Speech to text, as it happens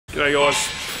G'day guys,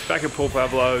 back at Paul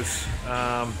Pavlou's.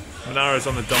 Monaro's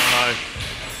on the dyno.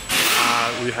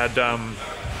 We had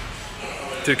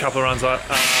did a couple of runs last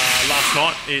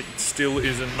night. It still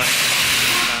isn't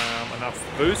making enough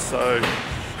boost, so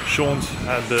Sean's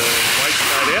had the weight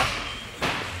straight out.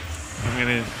 I'm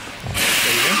going to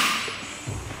see him.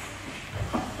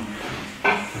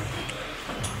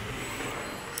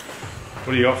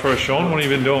 What do you got for us, Sean? What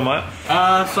have you been doing, mate?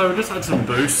 So we just had some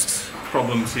boost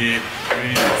problems here.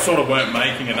 We sort of weren't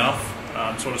making enough.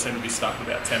 Sort of seemed to be stuck at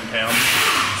about 10 pounds.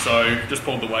 So just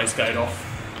pulled the wastegate off,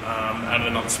 added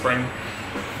another spring,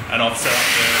 and I've set up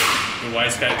the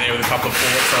wastegate there with a couple of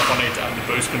ports. So if I need to add the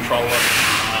boost controller,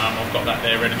 I've got that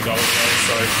there ready to go as well.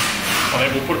 So I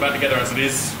think we'll put it back together as it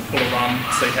is, pull a run,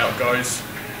 see how it goes,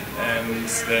 and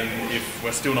then if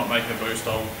we're still not making a boost,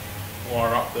 I'll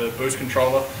wire up the boost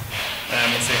controller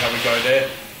and we'll see how we go there.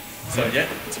 So yeah,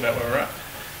 that's about where we're at.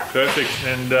 Perfect,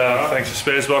 and thanks to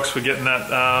Sparesbox for getting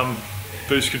that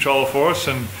boost controller for us.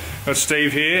 And got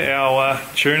Steve here, our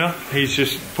tuner. He's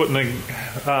just putting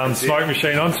the smoke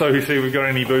machine on, so we see if we've got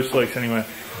any boost leaks anywhere.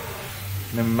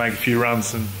 And then make a few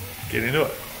runs and get into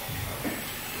it.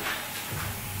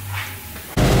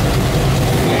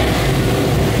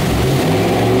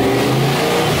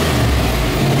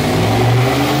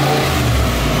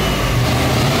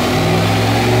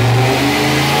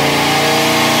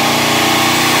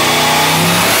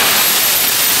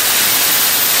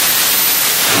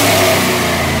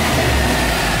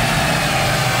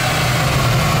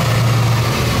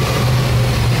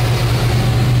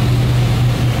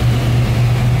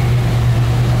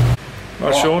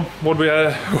 Right, Sean, what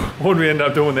did we end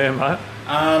up doing there, mate?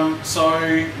 So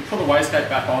we put the wastegate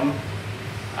back on.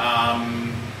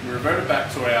 We reverted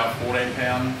back to our 14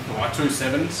 pound, or our 2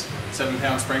 7s, 7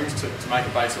 pound springs to make a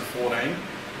base of 14.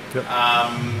 Yep.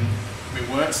 We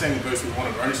weren't seeing the boost we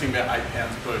wanted. We're only seeing about 8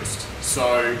 pounds boost.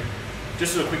 So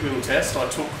just as a quick little test, I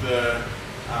took the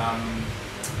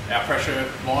our pressure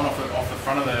line off the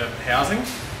front of the housing.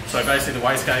 So basically the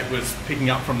wastegate was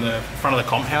picking up from the front of the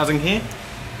comp housing here.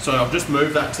 So I've just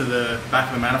moved that to the back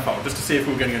of the manifold just to see if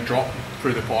we were getting a drop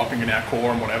through the piping in our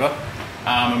core and whatever.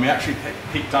 And we actually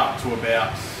picked up to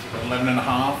about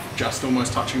 11.5, just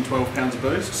almost touching 12 pounds of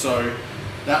boost. So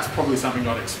that's probably something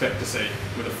I'd expect to see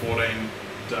with a 14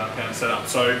 pound setup.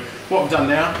 So what we've done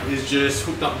now is just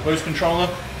hooked up the boost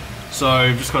controller. So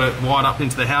I've just got it wired up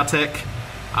into the Howtech,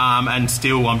 and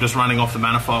still I'm just running off the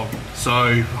manifold.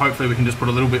 So hopefully we can just put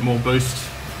a little bit more boost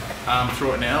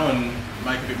through it now and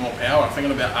make a bit more power. I think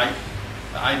on about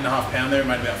 8.5 pound there, we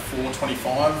made about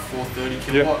 425, 430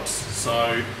 kilowatts. Yep.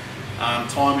 So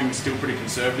timing's still pretty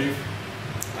conservative,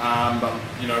 but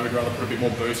you know, we'd rather put a bit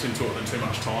more boost into it than too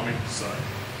much timing. So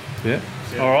yeah,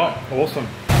 all right, awesome.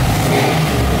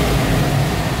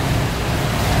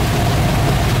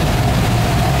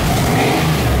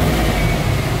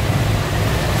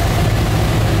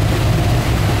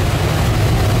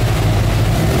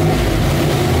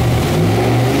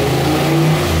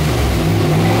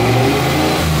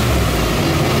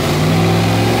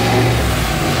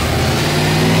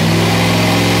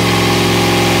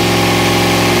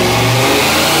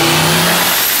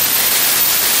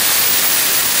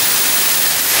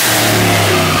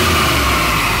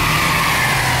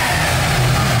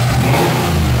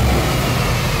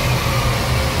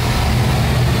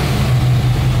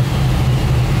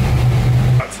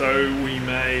 So we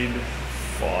made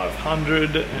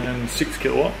 506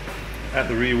 kilowatt at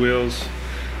the rear wheels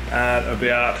at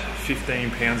about 15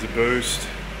 pounds of boost,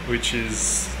 which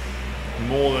is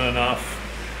more than enough.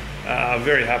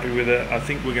 Very happy with it. I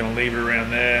think we're going to leave it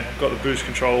around there. Got the boost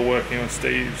control working on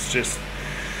Steve's, just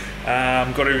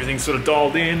got everything sort of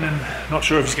dialed in, and not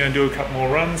sure if he's going to do a couple more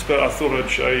runs, but I thought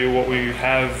I'd show you what we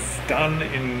have done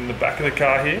in the back of the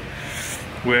car here,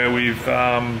 where we've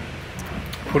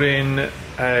put in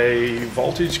a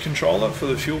voltage controller for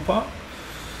the fuel part.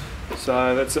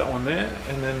 So that's that one there,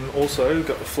 and then also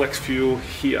got the flex fuel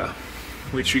here,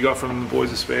 which we got from the boys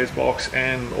at Sparesbox,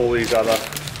 and all these other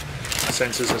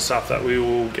sensors and stuff that we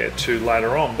will get to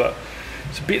later on. But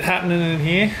it's a bit happening in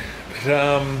here,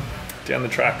 but down the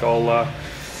track I'll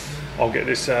get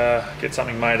this get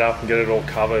something made up and get it all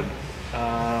covered.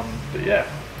 But yeah,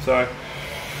 so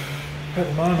at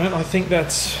the moment I think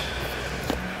that's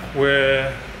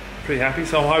we're pretty happy.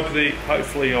 So I'm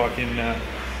hopefully I can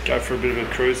go for a bit of a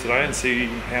cruise today and see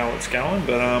how it's going,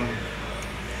 but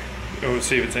we'll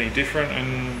see if it's any different.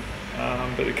 And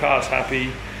but the car's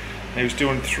happy. He was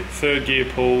doing third gear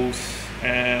pulls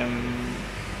and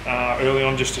early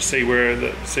on just to see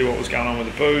what was going on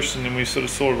with the boost, and then we sort of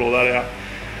sorted all that out.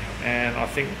 And I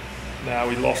think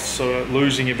we lost, sort of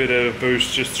losing a bit of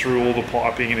boost just through all the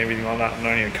piping and everything like that, and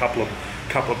only a couple of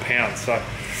pounds. So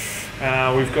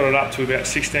we've got it up to about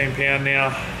 16 pound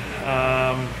now,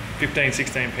 15,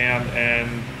 16 pound, and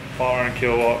 500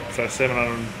 kilowatt, so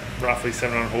roughly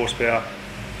 700 horsepower.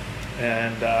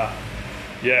 And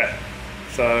yeah,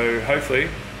 so hopefully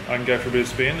I can go for a bit of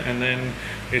spin, and then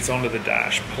it's onto the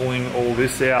dash, pulling all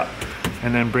this out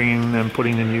and then bringing and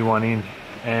putting the new one in,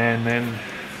 and then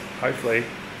hopefully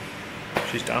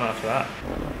she's done after that.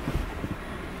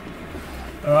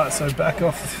 Alright, so back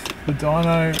off the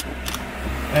dyno,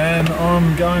 and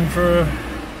I'm going for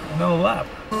another lap.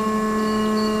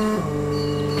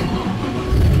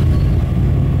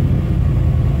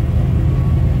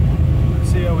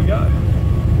 Let's see how we go.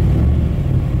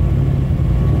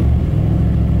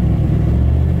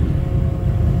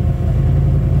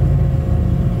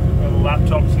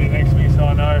 Laptops here next to me, so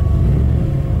I know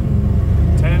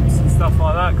temps and stuff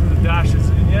like that, because the dash is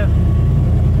in here.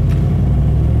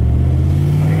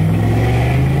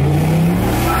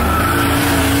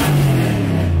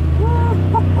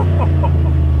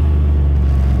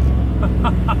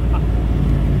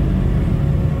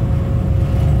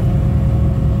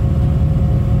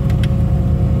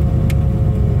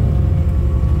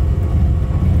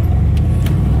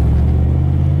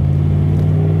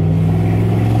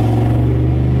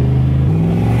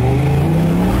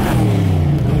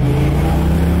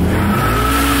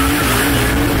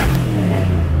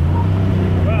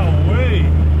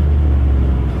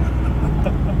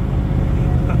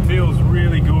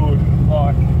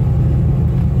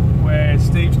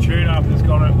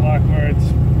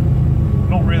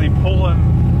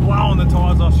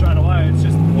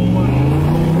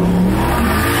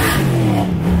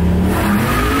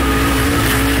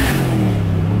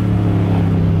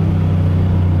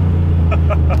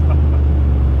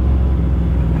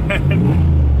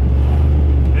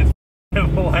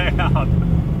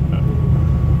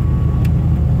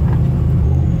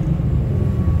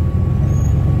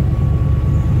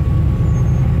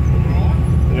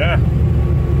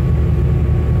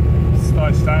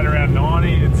 Stayed around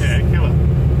 90. It's killer.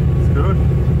 It's good.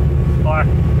 Like,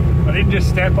 I didn't just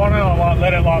step on it. I like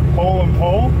let it like pull and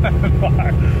pull.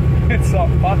 Like, it's like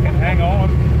fucking hang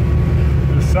on.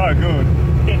 It's so good.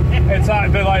 It's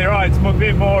like, but like you're right. It's a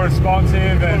bit more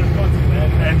responsive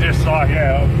and just like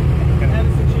How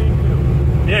does the tune feel?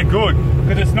 yeah, good.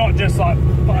 Because it's not just like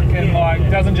fucking like it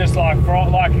doesn't just like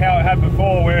like how it had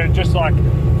before, where it just like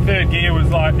third gear was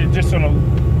like it just sort of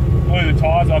blew the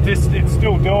tyres off. It's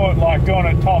still doing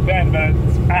it top end, but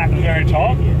it's at the very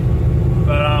top. Yeah.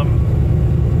 But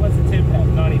what's the temp at?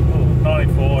 94.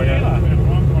 94, yeah.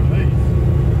 One of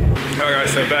these. Okay,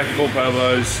 so back at Paul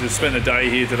Pavlou's. Spent the day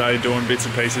here today doing bits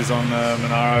and pieces on the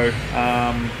Monaro.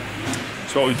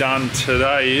 So what we've done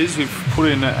today is we've put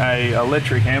in a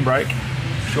electric handbrake.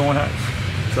 Sean has.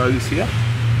 So this here,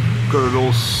 got it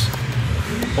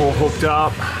all hooked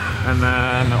up, and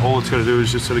then all it's got to do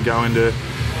is just sort of go into the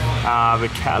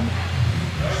cab,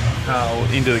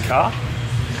 into the car,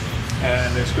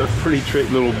 and it's got a pretty trick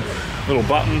little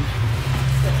button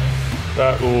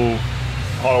that will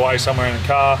hide away somewhere in the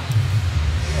car,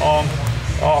 on,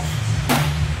 off,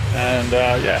 and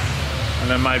yeah, and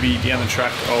then maybe down the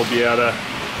track I'll be able to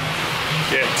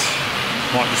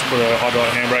might just put a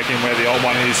hydraulic handbrake in where the old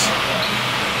one is,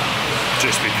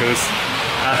 just because,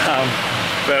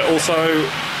 but also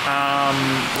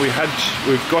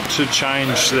we've got to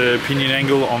change the pinion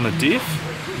angle on the diff,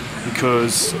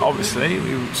 because obviously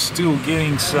we were still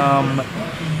getting some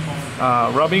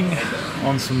rubbing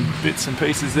on some bits and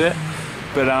pieces there.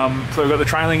 But so we've got the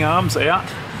trailing arms out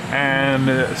and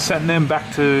sent them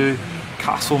back to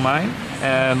Castlemaine,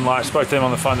 and like spoke to them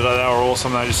on the phone today. They were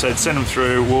awesome. They just said send them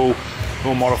through, we'll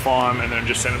modify them and then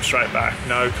just send them straight back,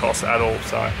 no cost at all.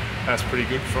 So that's pretty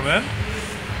good from them.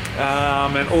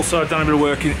 And also I've done a bit of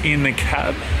work in the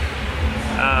cab,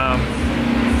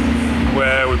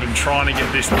 where we've been trying to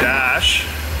get this dash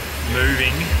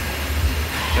moving,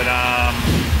 but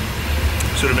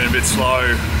sort of been a bit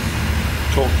slow.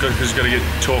 Because we've got to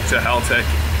talk to Haltech,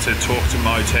 to talk to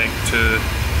Motec, to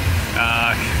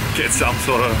get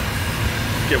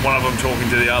get one of them talking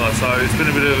to the other. So it's been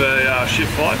a bit of a shit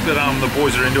fight, but the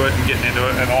boys are into it and getting into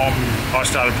it, and I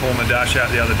started pulling the dash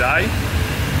out the other day,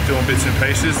 doing bits and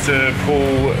pieces to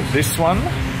pull this one,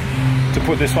 to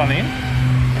put this one in,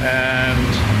 and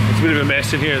it's a bit of a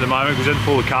mess in here at the moment because I had to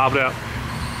pull the carpet out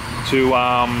to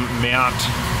mount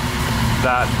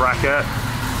that bracket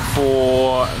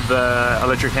for the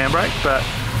electric handbrake, but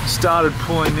started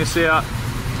pulling this out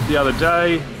the other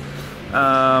day.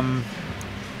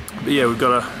 But yeah, we've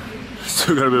got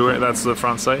still got a bit of work. That's the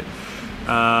front seat.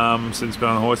 since been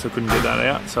on the hoist. I couldn't get that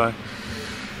out. So,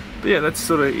 but yeah, that's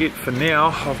sort of it for now.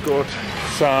 I've got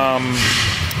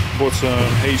bought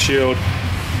some heat shield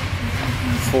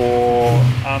for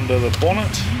under the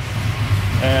bonnet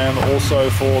and also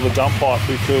for the dump pipe,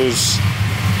 because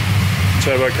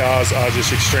turbo cars are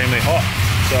just extremely hot.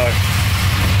 So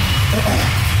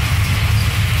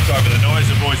sorry for the noise,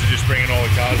 the boys are just bringing all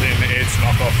the cars in. It's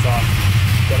knock-off time.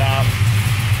 But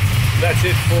that's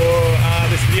it for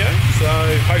this video. So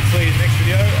hopefully next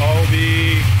video I'll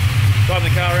be driving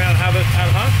the car around, have it at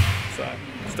home. So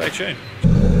stay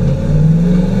tuned.